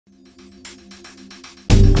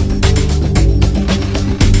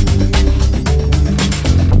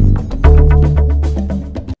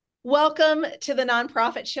Welcome to the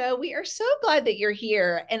Nonprofit Show. We are so glad that you're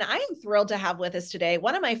here. And I am thrilled to have with us today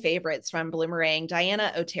one of my favorites from Bloomerang,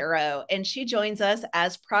 Diana Otero. And she joins us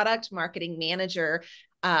as Product Marketing Manager,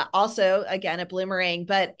 also, again, at Bloomerang.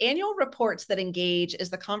 But annual reports that engage is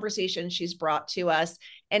the conversation she's brought to us.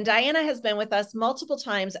 And Diana has been with us multiple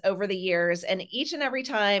times over the years. And each and every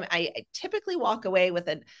time, I typically walk away with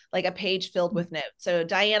a page filled with notes. So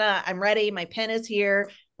Diana, I'm ready. My pen is here,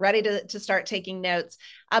 ready to start taking notes.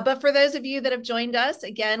 But for those of you that have joined us,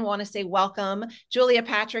 again, want to say welcome. Julia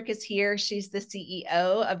Patrick is here. She's the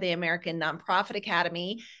CEO of the American Nonprofit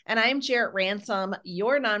Academy. And I'm Jarrett Ransom,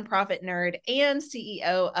 your nonprofit nerd and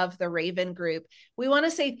CEO of the Raven Group. We want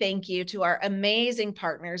to say thank you to our amazing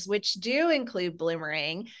partners, which do include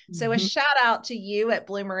Bloomerang. So a shout out to you at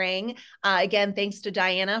Bloomerang. Again, thanks to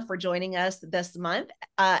Diana for joining us this month.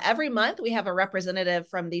 Every month, we have a representative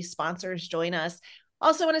from these sponsors join us.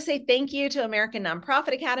 Also want to say thank you to American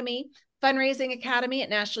Nonprofit Academy, Fundraising Academy at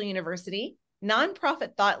National University,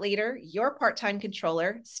 Nonprofit Thought Leader, Your Part-Time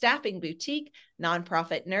Controller, Staffing Boutique,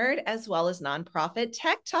 Nonprofit Nerd, as well as Nonprofit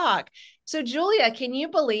Tech Talk. So Julia, can you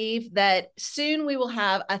believe that soon we will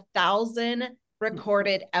have 1,000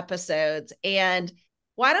 recorded episodes? And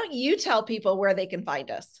why don't you tell people where they can find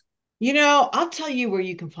us? I'll tell you where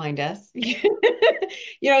you can find us.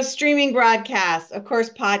 Streaming broadcasts, of course,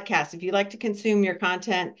 podcasts. If you like to consume your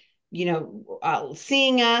content,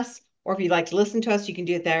 seeing us, or if you'd like to listen to us, you can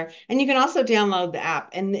do it there. And you can also download the app.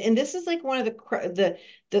 And this is like one of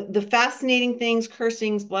the fascinating things,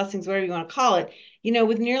 cursings, blessings, whatever you want to call it.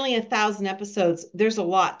 With nearly 1,000 episodes, there's a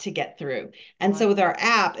lot to get through. And so with our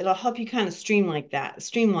app, it'll help you kind of streamline that.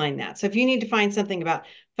 So if you need to find something about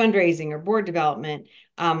fundraising or board development,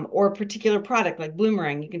 or a particular product like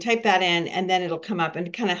Bloomerang, you can type that in and then it'll come up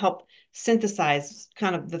and kind of help synthesize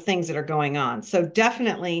kind of the things that are going on. So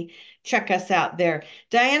definitely check us out there.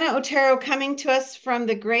 Diana Otero coming to us from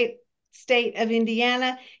the great state of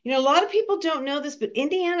Indiana. A lot of people don't know this, but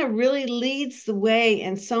Indiana really leads the way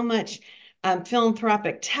in so much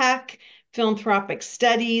philanthropic tech, philanthropic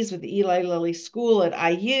studies with the Eli Lilly School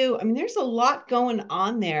at IU. I mean, there's a lot going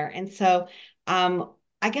on there. And so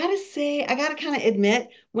I gotta kind of admit,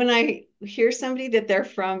 when I hear somebody that they're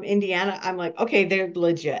from Indiana, I'm like, okay, they're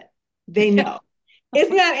legit. They know.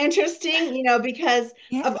 Isn't that interesting? Because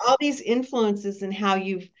Yeah, of all these influences and how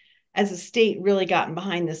you've, as a state, really gotten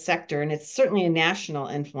behind this sector. And it's certainly a national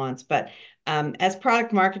influence. But as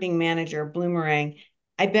product marketing manager, Bloomerang,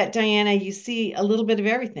 I bet, Diana, you see a little bit of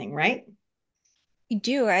everything, right? you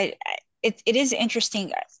do. It is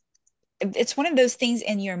interesting. It's one of those things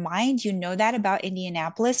in your mind, you know that about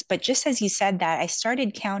Indianapolis, but just as you said that, I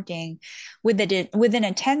started counting within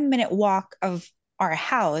a 10-minute walk of our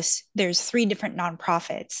house, there's 3 different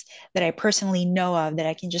nonprofits that I personally know of that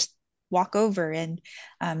I can just walk over and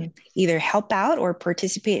either help out or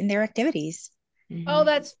participate in their activities. Oh, Mhm.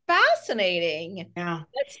 that's fascinating. Yeah.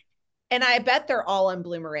 And I bet they're all on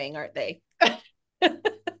Bloomerang, aren't they?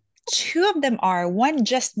 2 of them are. One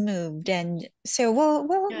just moved, and so we'll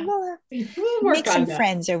we'll Yeah. we'll We'll make work some on that.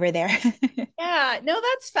 friends over there. Yeah, no,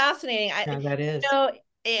 that's fascinating. Yeah, that is.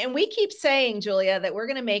 And we keep saying, Julia, that we're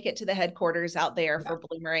going to make it to the headquarters out there Yeah. for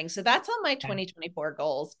Bloomerang. So that's on my Yeah. 2024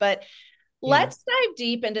 goals. But Yeah. let's dive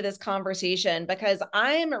deep into this conversation because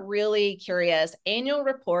I'm really curious. Annual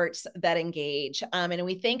reports that engage. And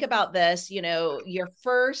we think about this, your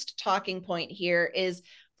first talking point here is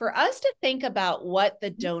for us to think about what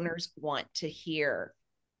the donors want to hear.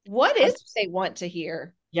 What is it they want to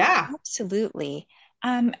hear? Yeah. Absolutely.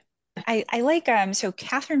 Um, I like so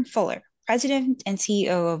Catherine Fuller, President and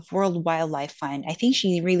CEO of World Wildlife Fund. I think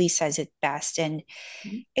she really says it best, and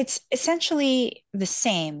it's essentially the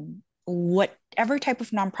same. Whatever type of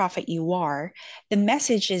nonprofit you are, the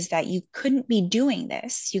message is that you couldn't be doing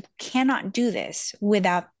this. You cannot do this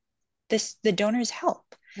without the donor's help.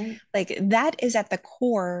 Right. Like that is at the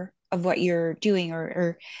core of what you're doing,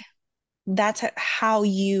 or that's how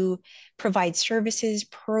you provide services,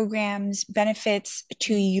 programs, benefits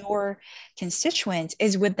to your constituents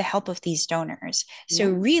is with the help of these donors. So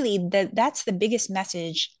Yeah. really that's the biggest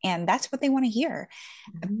message and that's what they want to hear.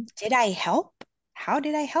 Mhm. Did I help? How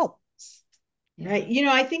did I help? Right.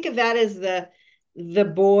 I think of that as the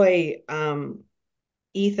boy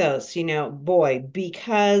ethos, boy,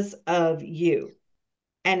 because of you.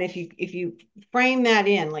 And if you frame that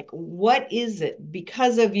in, like, what is it?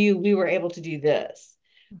 Because of you, we were able to do this.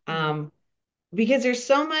 Mhm. Um, because there's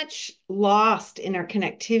so much lost in our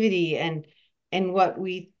connectivity and what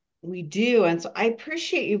we do. And so I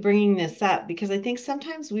appreciate you bringing this up because I think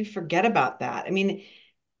sometimes we forget about that. I mean,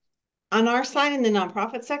 on our side in the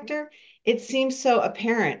nonprofit sector, it seems so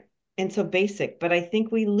apparent. and so basic, but I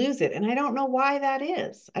think we lose it. And I don't know why that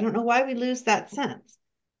is. I don't know why we lose that sense.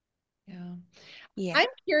 Yeah. Yeah. I'm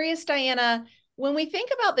curious, Diana, when we think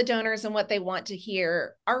about the donors and what they want to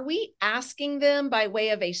hear, are we asking them by way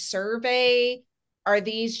of a survey? Are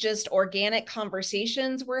these just organic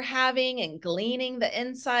conversations we're having and gleaning the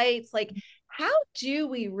insights? Like, how do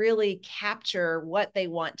we really capture what they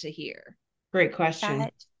want to hear? Great question.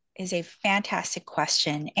 That is a fantastic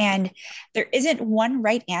question. And there isn't one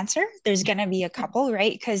right answer. There's going to be a couple,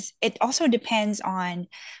 right? Because it also depends on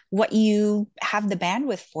what you have the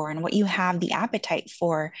bandwidth for and what you have the appetite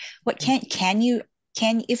for. What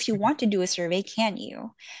if you want to do a survey, can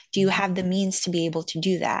you? Do you have the means to be able to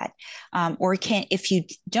do that? If you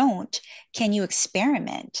don't, can you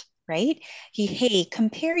experiment? Right? Hey,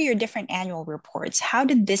 compare your different annual reports. How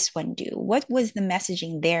did this one do? What was the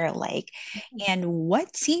messaging there like? And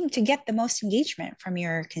what seemed to get the most engagement from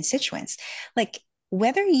your constituents? Like,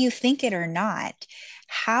 whether you think it or not,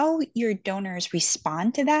 how your donors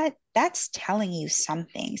respond to that, that's telling you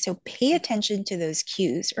something. So pay attention to those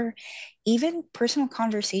cues, or even personal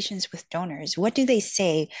conversations with donors. What do they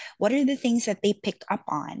say? What are the things that they pick up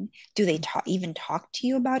on? Do they even talk to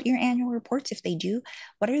you about your annual reports? If they do,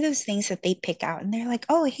 what are those things that they pick out? And they're like,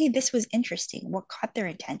 oh, hey, this was interesting. What caught their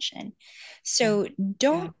attention? So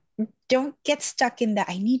Yeah. don't get stuck in the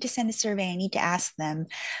I need to send a survey, I need to ask them.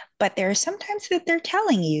 But there are sometimes that they're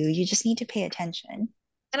telling you, you just need to pay attention.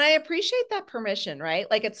 And I appreciate that permission, right?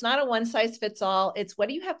 Like it's not a one size fits all. It's what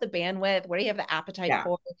do you have the bandwidth? What do you have the appetite Yeah.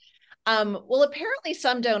 for? Well, apparently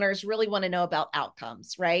some donors really want to know about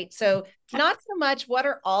outcomes, right? So not so much what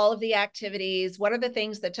are all of the activities, what are the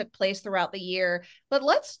things that took place throughout the year, but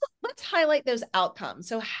let's highlight those outcomes.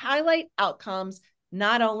 So highlight outcomes,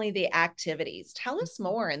 not only the activities. Tell us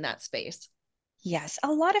more in that space. Yes,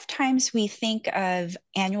 a lot of times we think of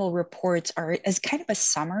annual reports are as kind of a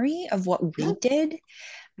summary of what we did.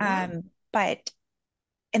 Yeah. But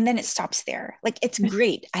and then it stops there. Like it's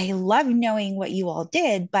great. I love knowing what you all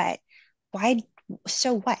did, but why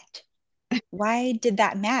so what? Why did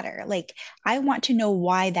that matter? Like, I want to know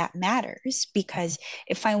why that matters because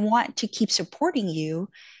if I want to keep supporting you,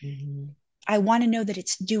 Mhm. I want to know that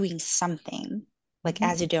it's doing something. Like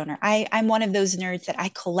Mhm. as a donor, I'm one of those nerds that I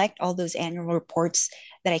collect all those annual reports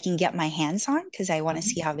that I can get my hands on because I want to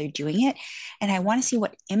Mhm. see how they're doing it. And I want to see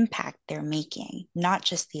what impact they're making, not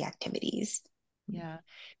just the activities. Yeah.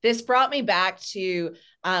 This brought me back to,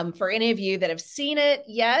 for any of you that have seen it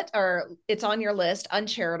yet, or it's on your list,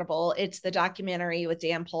 Uncharitable. It's the documentary with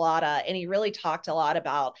Dan Pallotta, and he really talked a lot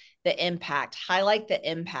about the impact, highlight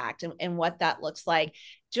the impact and what that looks like.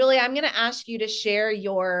 Julie, I'm going to ask you to share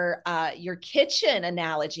your kitchen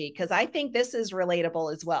analogy because I think this is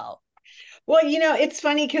relatable as well. Well, it's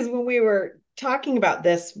funny because when we were talking about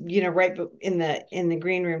this, right in the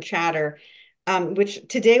green room chatter, which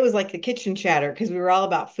today was like the kitchen chatter because we were all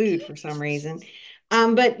about food for some reason.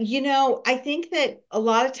 But I think that a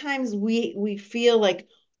lot of times we feel like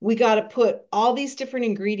we got to put all these different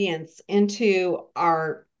ingredients into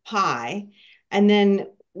our pie, and then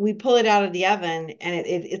we pull it out of the oven and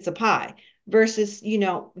it's a pie versus,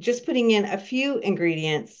 just putting in a few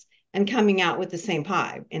ingredients and coming out with the same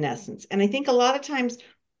pie in essence. And I think a lot of times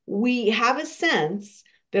we have a sense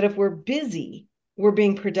that if we're busy, we're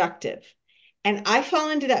being productive. And I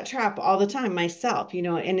fall into that trap all the time myself,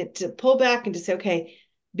 and to pull back and to say, okay,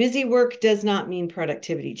 busy work does not mean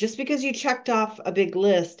productivity. Just because you checked off a big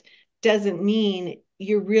list doesn't mean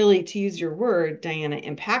you're really, to use your word, Diana,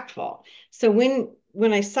 impactful. So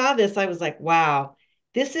when I saw this, I was like, wow,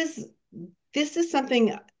 this is this is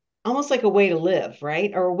something almost like a way to live,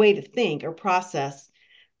 right? Or a way to think or process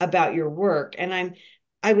about your work. And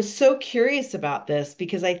I was so curious about this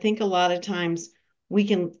because I think a lot of times we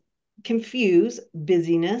can confuse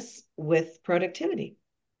busyness with productivity.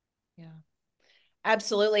 Yeah.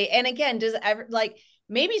 Absolutely. And again, does ever like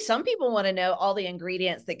maybe some people want to know all the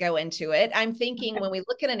ingredients that go into it. I'm thinking when we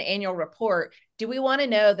look at an annual report, do we want to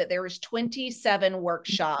know that there was 27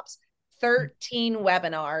 workshops, 13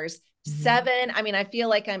 webinars, Mhm. seven? I mean, I feel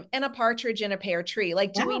like I'm in a partridge in a pear tree.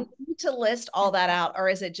 Like, do we Yeah. need to list all that out or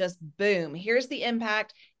is it just boom, here's the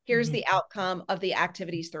impact, here's Mhm. the outcome of the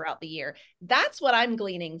activities throughout the year? That's what I'm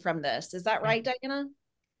gleaning from this. Is that Yeah. right, Diana?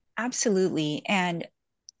 Absolutely. And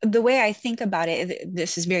the way I think about it,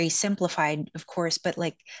 this is very simplified, of course, but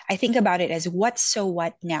like I think about it as what, so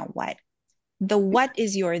what, now what? The what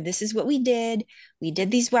is this is what we did. We did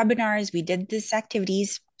these webinars, we did these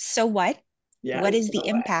activities. So what? What Yes. is the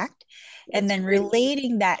impact? And That's then great.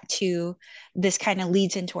 relating that to this kind of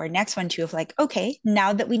leads into our next one too of like, okay,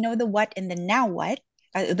 now that we know the what and the now what,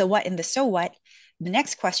 the what and the so what, the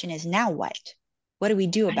next question is now what? What do we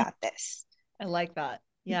do Right. about this? I like that.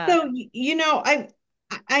 Yeah. So,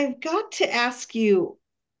 I've got to ask you,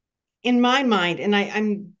 in my mind, and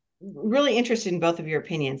I'm really interested in both of your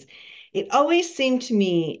opinions. It always seemed to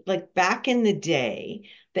me like back in the day,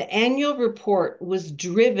 the annual report was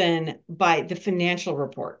driven by the financial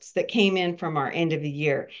reports that came in from our end of the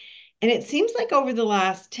year. And it seems like over the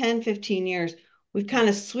last 10, 15 years, we've kind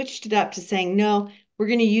of switched it up to saying, no, we're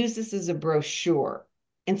going to use this as a brochure.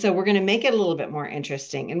 And so we're going to make it a little bit more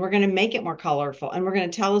interesting and we're going to make it more colorful and we're going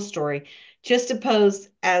to tell a story just opposed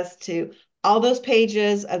as to all those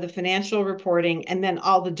pages of the financial reporting and then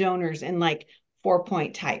all the donors in like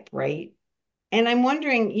 4-point type, right? And I'm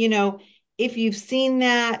wondering, if you've seen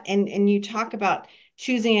that and you talk about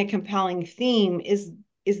choosing a compelling theme, is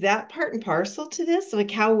that part and parcel to this?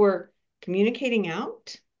 Like how we're communicating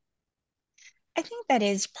out? I think that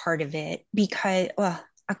is part of it because, well,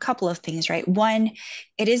 a couple of things, right? One,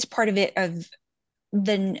 it is part of it of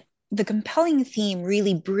the the compelling theme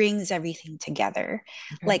really brings everything together.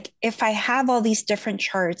 Okay. Like if I have all these different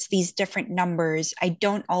charts, these different numbers, I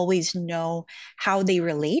don't always know how they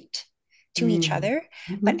relate to each Mm. other.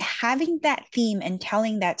 But Mhm. having that theme and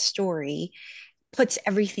telling that story puts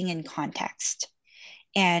everything in context.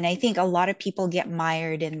 And I think a lot of people get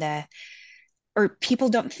mired in or people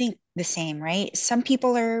don't think the same, right? Some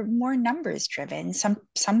people are more numbers driven, some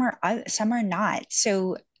are not.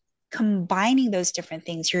 So combining those different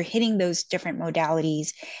things, you're hitting those different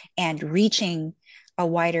modalities and reaching a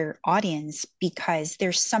wider audience because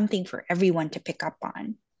there's something for everyone to pick up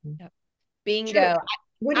on. Yep. Sure. Bingo.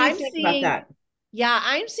 What do you I'm think about seeing, that? yeah,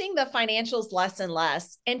 I'm seeing the financials less and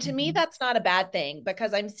less. And to me, Mhm. that's not a bad thing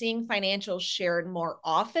because I'm seeing financials shared more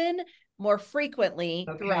often, more frequently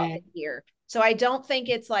throughout the Okay. year. So I don't think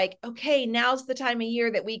it's like, okay, now's the time of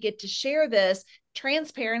year that we get to share this.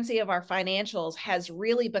 Transparency of our financials has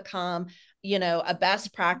really become, a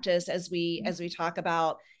best practice as we talk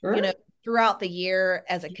about, you know, Sure. throughout the year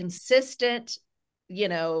as a consistent,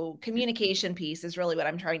 communication piece is really what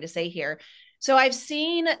I'm trying to say here. So I've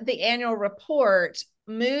seen the annual report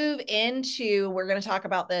move into, we're going to talk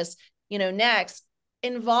about this, next,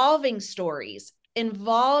 involving stories,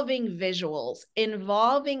 involving visuals,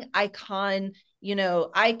 involving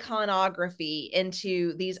iconography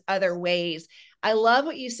into these other ways. I love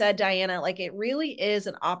what you said, Diana. Like it really is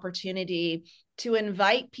an opportunity to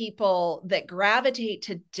invite people that gravitate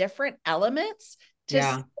to different elements to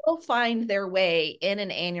Yeah. still find their way in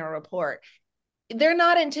an annual report. They're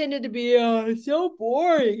not intended to be so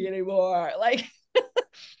boring anymore. Like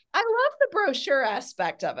I love the brochure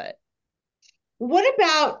aspect of it. What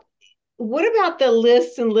about what about the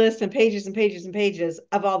lists and lists and pages and pages and pages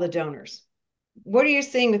of all the donors? What are you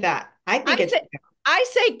seeing with that? I think I it's say I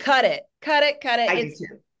say cut it. Cut it, cut it. I do It's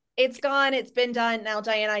too. it's gone, it's been done. Now,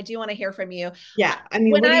 Diana, I do want to hear from you. Yeah. I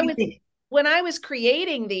mean, When what do I you was think? when I was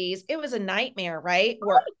creating these, it was a nightmare, right?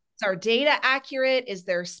 Where is our data accurate? Is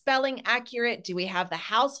their spelling accurate? Do we have the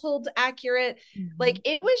households accurate? Like Mhm.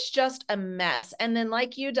 it was just a mess. And then,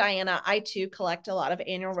 like you, Diana, I too collect a lot of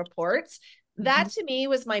annual reports. That Mhm. to me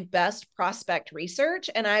was my best prospect research.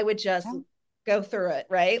 And I would just Yeah. go through it,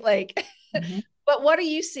 right? Like, Mhm. but what are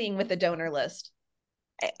you seeing with the donor list?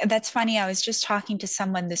 That's funny. I was just talking to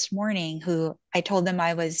someone this morning who I told them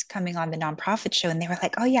I was coming on the nonprofit show, and they were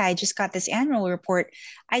like, "Oh, yeah, I just got this annual report.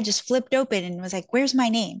 I just flipped open and was like, where's my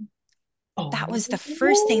name?" That was the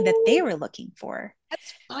first thing that they Oh, were looking for.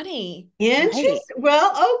 That's funny. Right. interesting.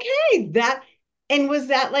 Well, okay. That and was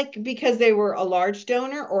that like because they were a large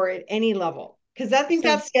donor or at any level? Because I think So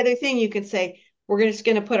that's the other thing you could say. We're just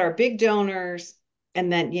going to put our big donors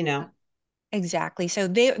and then. exactly. So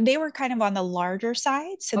they were kind of on the larger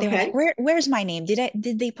side. So they were like, Okay. where's my name?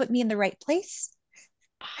 Did they put me in the right place?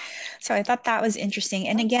 So I thought that was interesting.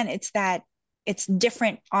 And again, it's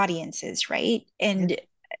different audiences, right? Yes.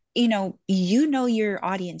 And your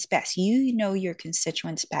audience best, your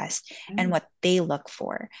constituents best and Mhm. what they look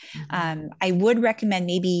for. Mhm. I would recommend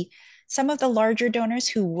maybe some of the larger donors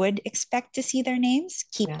who would expect to see their names,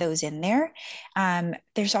 keep Yeah. those in there.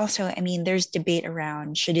 There's also, I mean, there's debate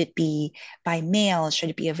around should it be by mail, should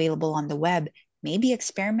it be available on the web? Maybe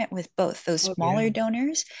experiment with both. Those Oh, yeah. smaller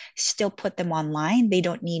donors, still put them online. You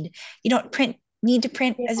don't need to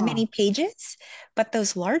print as Yeah. many pages, but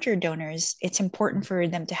those larger donors, it's important for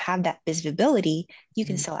them to have that visibility. You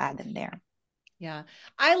can Mhm. still add them there. Yeah,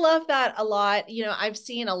 I love that a lot. I've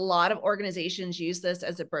seen a lot of organizations use this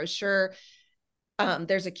as a brochure.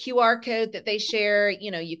 There's a QR code that they share.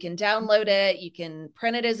 You can download it, you can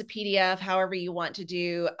print it as a PDF, however you want to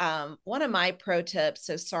do. One of my pro tips,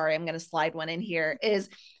 so sorry, I'm going to slide one in here, is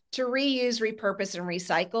to reuse, repurpose, and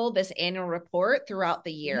recycle this annual report throughout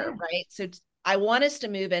the year, Yeah. right? So I want us to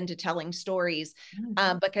move into telling stories,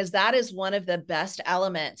 because that is one of the best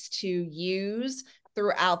elements to use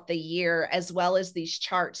throughout the year, as well as these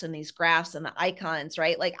charts and these graphs and the icons,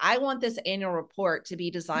 right? Like I want this annual report to be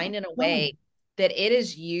designed in a way that it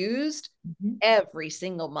is used every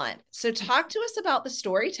single month. So talk to us about the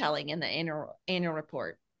storytelling in the annual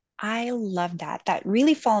report. I love that. That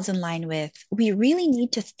really falls in line with we really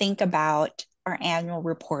need to think about our annual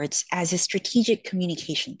reports as a strategic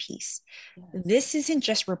communication piece. Yes. This isn't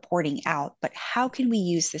just reporting out, but how can we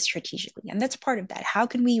use this strategically? And that's part of that. How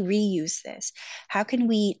can we reuse this? How can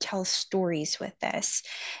we tell stories with this?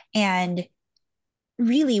 And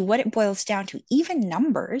really, what it boils down to, even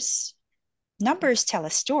numbers tell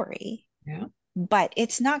a story. Yeah. But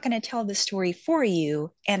it's not going to tell the story for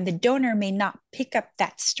you, and the donor may not pick up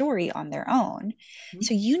that story on their own.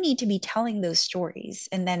 So you need to be telling those stories,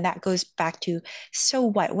 and then that goes back to, so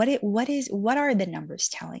what are the numbers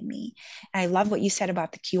telling me? And I love what you said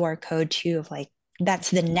about the QR code too, of like,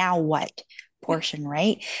 that's the now what portion,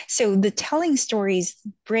 right? So the telling stories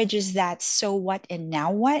bridges that so what and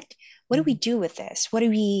now what do we do with this? What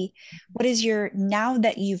is your, now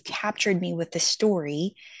that you've captured me with the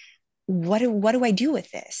story, what do I do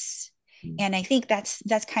with this? And I think that's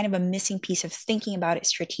kind of a missing piece of thinking about it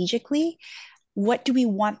strategically. What do we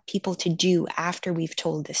want people to do after we've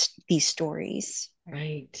told these stories?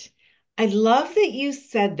 Right. I love that you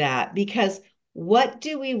said that, because what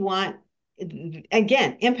do we want?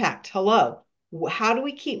 Again, impact. Hello. How do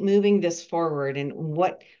we keep moving this forward, and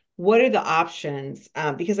what are the options?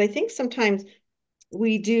 Because I think sometimes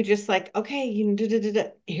we do just like, okay,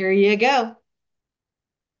 here you go.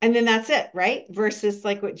 And then that's it, right? Versus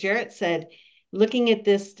like what Jarrett said, looking at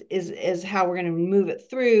this is how we're going to move it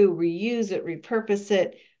through, reuse it, repurpose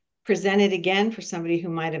it, present it again for somebody who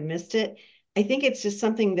might have missed it. I think it's just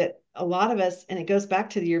something that a lot of us, and it goes back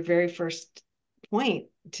to your very first point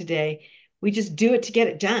today, we just do it to get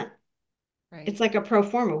it done. Right. It's like a pro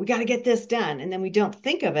forma. We got to get this done. And then we don't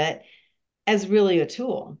think of it as really a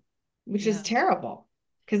tool, which is terrible,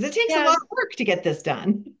 because it takes a lot of work to get this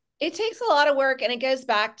done. It takes a lot of work, and it goes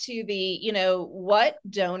back to the, what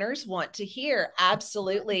donors want to hear.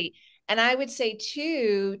 Absolutely. And I would say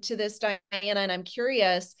too, to this, Diana, and I'm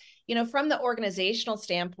curious, from the organizational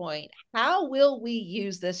standpoint, how will we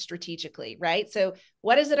use this strategically, right? So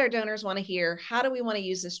what is it our donors want to hear? How do we want to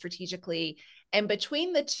use this strategically? And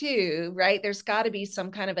between the two, right, there's got to be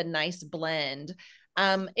some kind of a nice blend.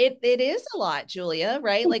 It is a lot, Julia,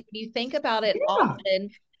 right? Like when you think about it,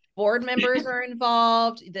 often board members are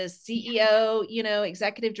involved, the CEO,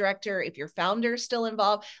 executive director, if your founder's still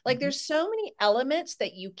involved, like there's so many elements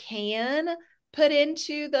that you can put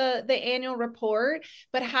into the annual report.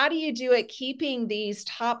 But how do you do it keeping these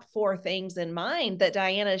top 4 things in mind that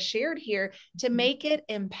Diana shared here to make it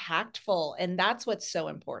impactful? And that's what's so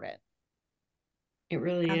important. It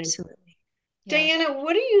really is. Absolutely. Diana,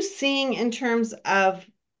 what are you seeing in terms of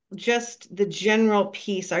just the general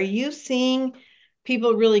piece? Are you seeing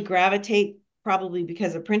people really gravitate, probably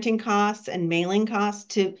because of printing costs and mailing costs,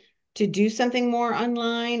 to do something more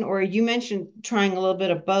online? Or you mentioned trying a little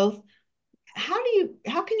bit of both. How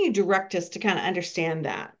can you direct us to kind of understand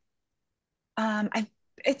that?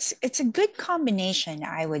 It's a good combination,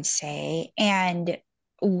 I would say. And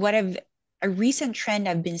what I've a recent trend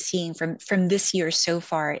I've been seeing from this year so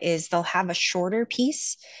far is they'll have a shorter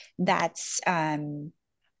piece that's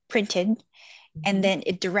printed, and then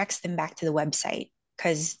it directs them back to the website,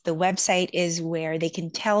 because the website is where they can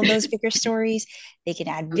tell those bigger stories. They can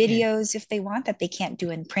add videos if they want that they can't do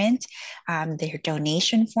in print. Their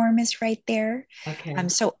donation form is right there.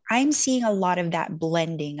 So I'm seeing a lot of that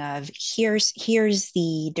blending of here's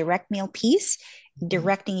the direct mail piece,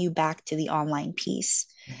 directing you back to the online piece.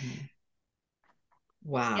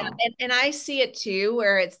 Wow. Yeah, and I see it too,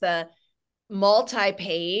 where it's the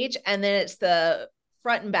multi-page, and then it's the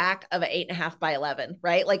front and back of an 8.5 by 11,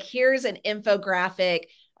 right? Like here's an infographic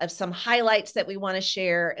of some highlights that we want to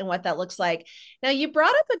share and what that looks like. Now, you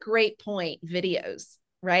brought up a great point, videos,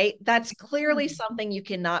 right? That's clearly something you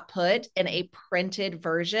cannot put in a printed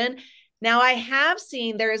version. Now, I have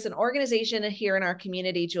seen there is an organization here in our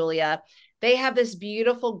community, Julia. They have this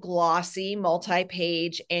beautiful glossy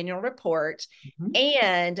multi-page annual report,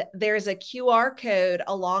 and there's a QR code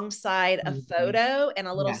alongside a photo and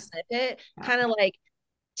a little snippet, kind of like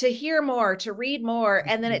to hear more, to read more,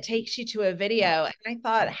 and then it takes you to a video. And I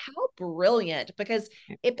thought, how brilliant, because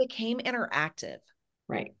it became interactive.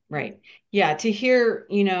 Right, right. Yeah, to hear,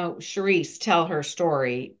 Charisse tell her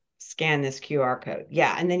story, scan this QR code.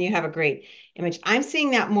 Yeah, and then you have a great image. I'm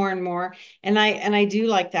seeing that more and more, and I do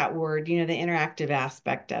like that word, the interactive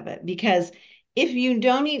aspect of it, because if you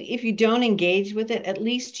don't engage with it, at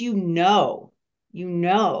least you know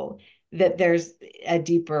that there's a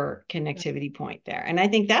deeper connectivity point there. And I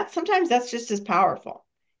think that sometimes that's just as powerful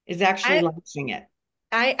is actually I, launching it.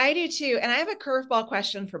 I do too. And I have a curveball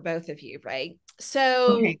question for both of you, right?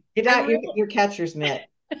 So Okay, get I'm out really, your catcher's mitt.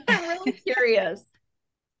 I'm really curious.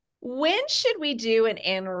 When should we do an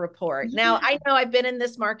annual report? Now, I know I've been in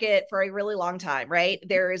this market for a really long time, right?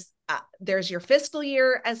 There's your fiscal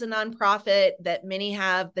year as a nonprofit that many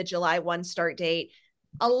have the July 1 start date.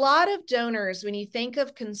 A lot of donors, when you think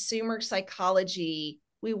of consumer psychology,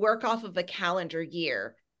 we work off of a calendar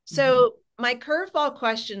year. Mhm. So, my curveball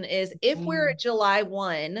question is if we're at July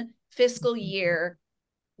 1 fiscal year,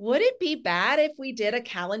 would it be bad if we did a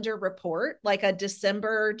calendar report, like a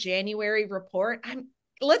December, January report?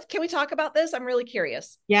 Can we talk about this? I'm really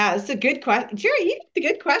curious. Yeah, it's a good question. Jerry, you got the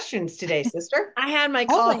good questions today, sister. I had my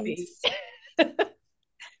coffee. Always.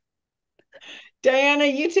 Diana,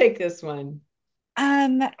 you take this one.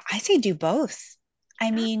 I say do both.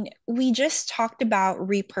 I mean, we just talked about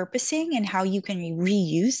repurposing and how you can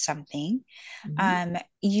reuse something. Mhm.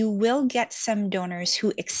 You will get some donors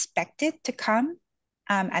who expect it to come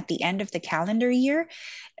at the end of the calendar year.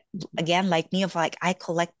 Again, like me, of like I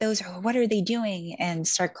collect those. Or what are they doing? And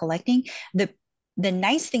start collecting. The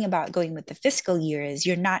nice thing about going with the fiscal year is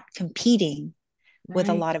you're not competing with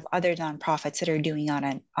a Right. lot of other nonprofits that are doing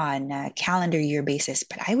on a calendar year basis.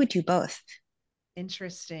 But I would do both.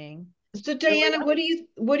 Interesting. So Julia? Diana,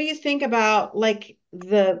 what do you think about like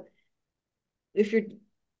the if you're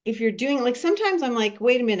if you're doing like sometimes I'm like,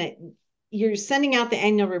 wait a minute, you're sending out the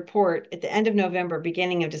annual report at the end of November,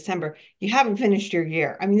 beginning of December. You haven't finished your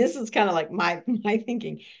year. I mean, this is kind of like my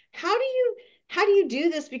thinking. How do you do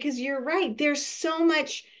this? Because you're right, there's so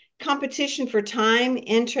much competition for time,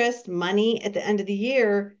 interest, money at the end of the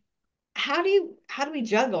year. How do we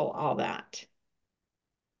juggle all that?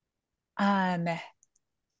 Um,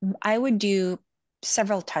 I would do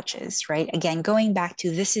several touches, right? Again, going back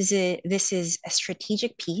to this is a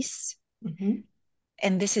strategic piece, Mhm.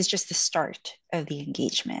 and this is just the start of the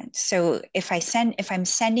engagement. So if I'm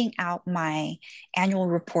sending out my annual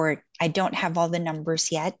report, I don't have all the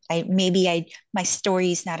numbers yet. My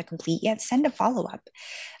story is not complete yet. Send a follow up.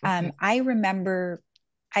 Okay.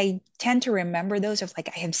 I tend to remember those of like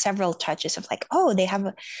I have several touches of like, oh,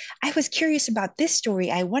 I was curious about this story.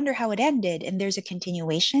 I wonder how it ended, and there's a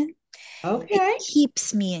continuation. It Okay.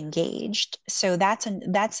 keeps me engaged. So I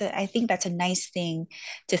think that's a nice thing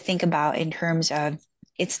to think about in terms of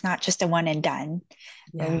it's not just a one and done.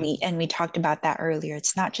 Yeah. And we talked about that earlier.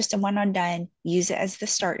 It's not just a one and done. Use it as the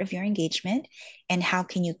start of your engagement, and how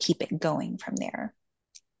can you keep it going from there?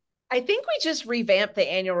 I think we just revamped the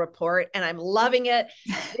annual report and I'm loving it.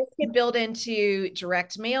 This could build into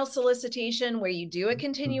direct mail solicitation where you do a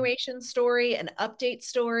continuation story, an update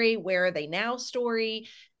story, where are they now story.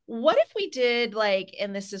 What if we did like,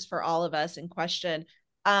 and this is for all of us in question,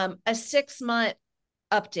 a 6 month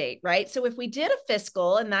update, right? So if we did a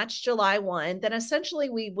fiscal and that's July 1, then essentially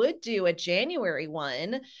we would do a January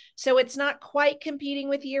 1. So it's not quite competing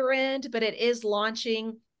with year end, but it is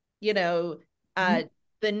launching, you know, Mhm. uh,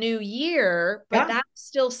 the new year, but Yeah. that's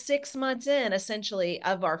still 6 months in essentially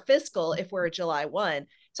of our fiscal if we're a July 1.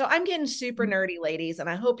 So I'm getting super nerdy, ladies, and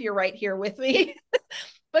I hope you're right here with me.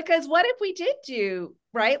 Because what if we did do,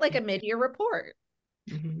 right, like a mid year report?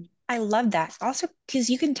 Mhm. I love that. Also, because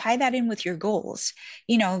you can tie that in with your goals.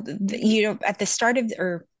 Mhm. At the start of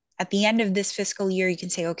or at the end of this fiscal year, you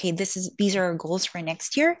can say, okay, these are our goals for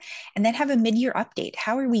next year, and then have a mid-year update.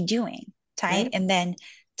 How are we doing? Right. And then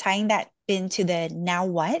tying that into the now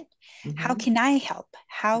what? How Mhm. can I help?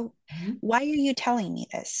 Mhm. Why are you telling me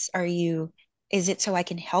this? Is it so I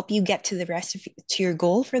can help you get to your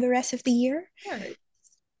goal for the rest of the year? Sure.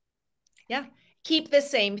 Yeah. Keep the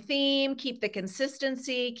same theme, keep the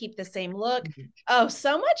consistency, keep the same look. Oh,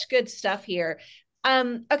 so much good stuff here.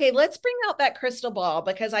 Okay, let's bring out that crystal ball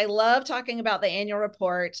because I love talking about the annual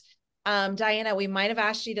report. Diana, we might have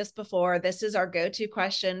asked you this before. This is our go-to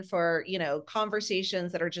question for,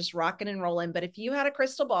 conversations that are just rocking and rolling. But if you had a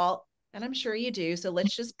crystal ball, and I'm sure you do, so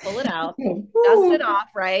let's just pull it out, dust it Woo. off,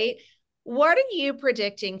 right? What are you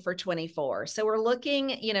predicting for 24? So we're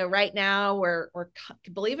looking, right now we're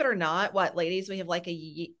believe it or not, what ladies, we have like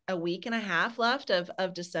a week and a half left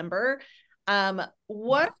of December.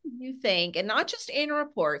 What do you think? And not just annual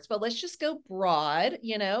reports, but let's just go broad,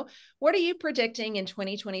 what are you predicting in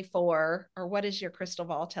 2024 or what is your crystal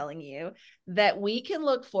ball telling you that we can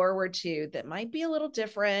look forward to that might be a little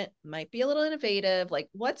different, might be a little innovative? Like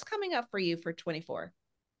what's coming up for you for 24?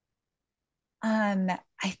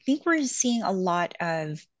 I think we're seeing a lot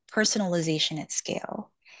of personalization at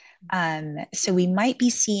scale. So we might be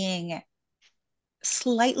seeing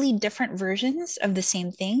slightly different versions of the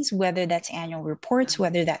same things, whether that's annual reports,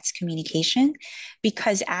 whether that's communication,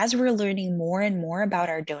 because as we're learning more and more about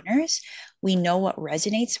our donors, we know what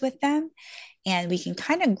resonates with them, and we can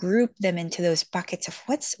kind of group them into those buckets of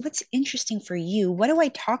what's interesting for you. What do I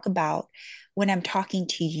talk about when I'm talking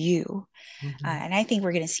to you? And I think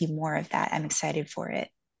we're going to see more of that. I'm excited for it.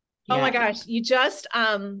 Oh my Yeah. gosh, you just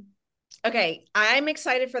okay, I'm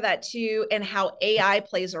excited for that too, and how AI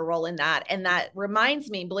plays a role in that. And that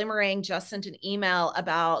reminds me, Bloomerang just sent an email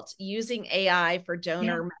about using AI for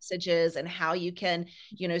donor messages and how you can,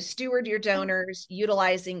 steward your donors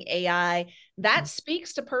utilizing AI. That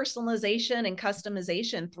speaks to personalization and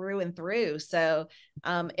customization through and through. So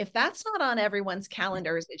if that's not on everyone's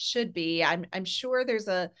calendars, it should be. I'm sure there's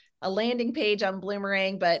a landing page on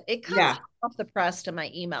Bloomerang, but it comes Yeah. off the press to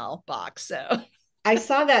my email box. So I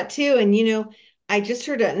saw that too. And, I just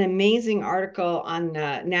heard an amazing article on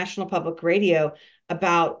National Public Radio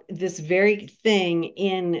about this very thing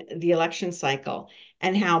in the election cycle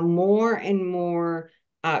and how more and more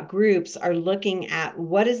groups are looking at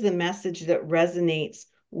what is the message that resonates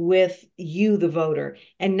with you, the voter,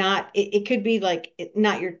 and not, it could be like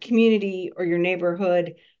not your community or your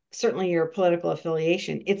neighborhood, certainly your political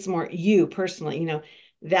affiliation. It's more you personally,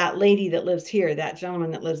 that lady that lives here, that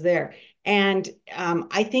gentleman that lives there. And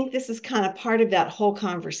I think this is kind of part of that whole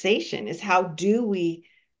conversation is how do we,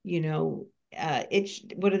 itch,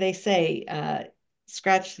 what do they say?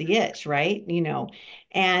 Scratch the itch, right?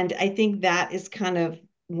 And I think that is kind of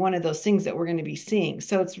one of those things that we're going to be seeing.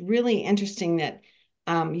 So it's really interesting that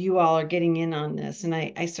you all are getting in on this. And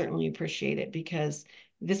I certainly appreciate it because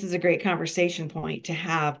this is a great conversation point to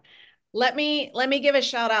have. let me give a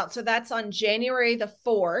shout out. So that's on January the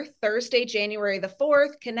 4th, Thursday, January the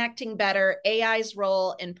 4th, Connecting Better, AI's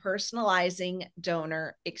role in personalizing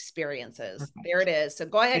donor experiences. Perfect. There it is. So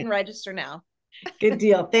go ahead and register now. Good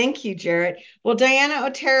deal. Thank you, Jarrett. Well, Diana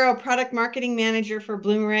Otero, product marketing manager for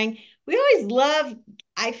Bloomerang. We always love,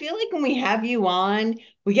 I feel like when we have you on,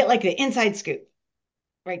 we get like the inside scoop,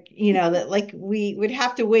 right? That like we would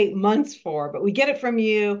have to wait months for, but we get it from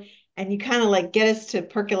you and you kind of like get us to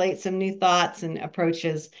percolate some new thoughts and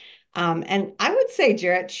approaches. And I would say,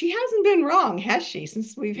 Jarrett, she hasn't been wrong, has she,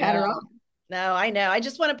 since we've had her on? No, I know. I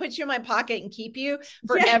just want to put you in my pocket and keep you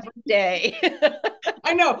for Yeah, every day.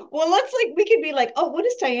 I know. Well, we could be like, oh, what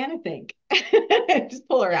does Diana think? Just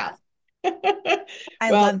pull her Yes. out.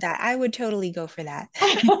 I Well, love that. I would totally go for that.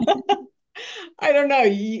 I don't know.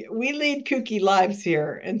 We lead kooky lives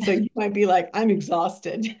here. And so you might be like, I'm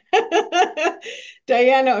exhausted.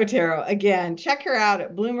 Diana Otero, again, check her out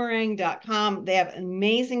at bloomerang.com. They have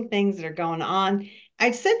amazing things that are going on.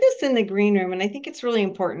 I said this in the green room, and I think it's really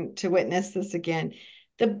important to witness this again.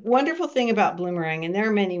 The wonderful thing about Bloomerang, and there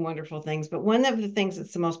are many wonderful things, but one of the things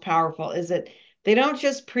that's the most powerful is that they don't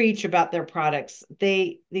just preach about their products.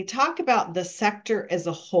 They talk about the sector as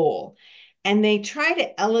a whole, and they try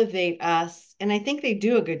to elevate us, and I think they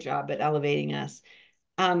do a good job at elevating us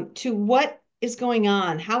to what is going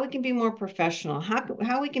on, how we can be more professional,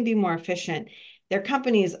 how we can be more efficient. Their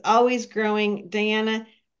company is always growing. Diana,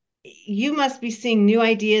 you must be seeing new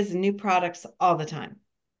ideas and new products all the time.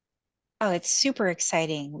 Oh, it's super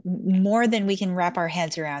exciting. More than we can wrap our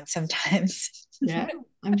heads around sometimes. Yeah,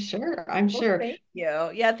 I'm sure. I'm Well, sure. thank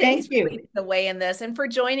you. Yeah, thanks Thank for you. leading the way in this and for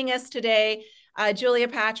joining us today. Julia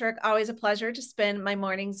Patrick, always a pleasure to spend my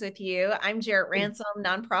mornings with you. I'm Jarrett Ransom,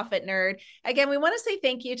 nonprofit nerd. Again, we want to say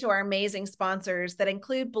thank you to our amazing sponsors that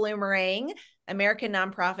include Bloomerang, American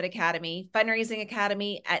Nonprofit Academy, Fundraising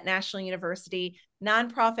Academy at National University,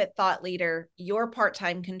 Nonprofit Thought Leader, Your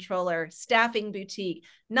Part-Time Controller, Staffing Boutique,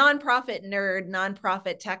 Nonprofit Nerd,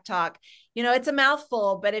 Nonprofit Tech Talk. It's a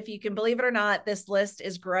mouthful, but if you can believe it or not, this list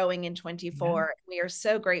is growing in 24. Yeah. We are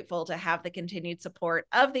so grateful to have the continued support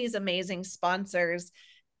of these amazing sponsors.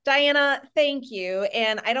 Diana, thank you.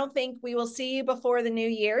 And I don't think we will see you before the new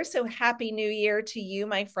year. So happy new year to you,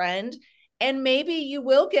 my friend. And maybe you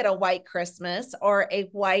will get a white Christmas or a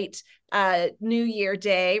white New Year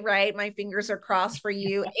day, right? My fingers are crossed for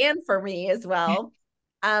you and for me as well.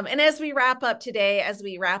 And as we wrap up today, as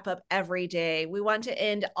we wrap up every day, we want to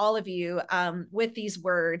end all of you with these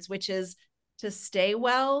words, which is to stay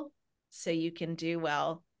well so you can do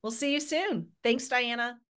well. We'll see you soon. Thanks,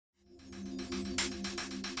 Diana.